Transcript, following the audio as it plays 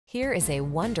Here is a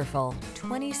wonderful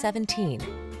 2017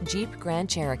 Jeep Grand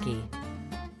Cherokee.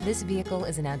 This vehicle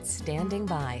is an outstanding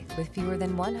buy with fewer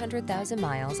than 100,000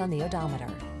 miles on the odometer.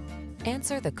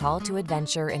 Answer the call to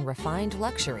adventure in refined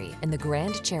luxury in the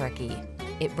Grand Cherokee.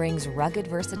 It brings rugged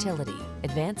versatility,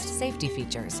 advanced safety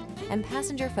features, and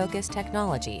passenger-focused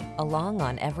technology along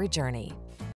on every journey.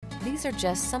 These are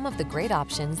just some of the great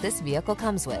options this vehicle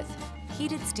comes with: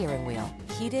 heated steering wheel,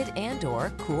 heated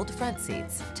and/or cooled front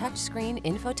seats, touchscreen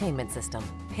infotainment system,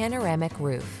 panoramic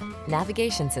roof,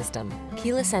 navigation system,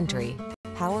 keyless entry,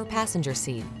 power passenger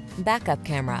seat, backup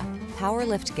camera, power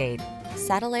liftgate,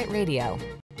 satellite radio.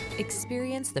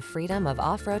 Experience the freedom of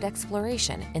off-road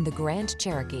exploration in the Grand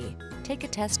Cherokee. Take a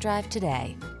test drive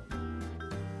today.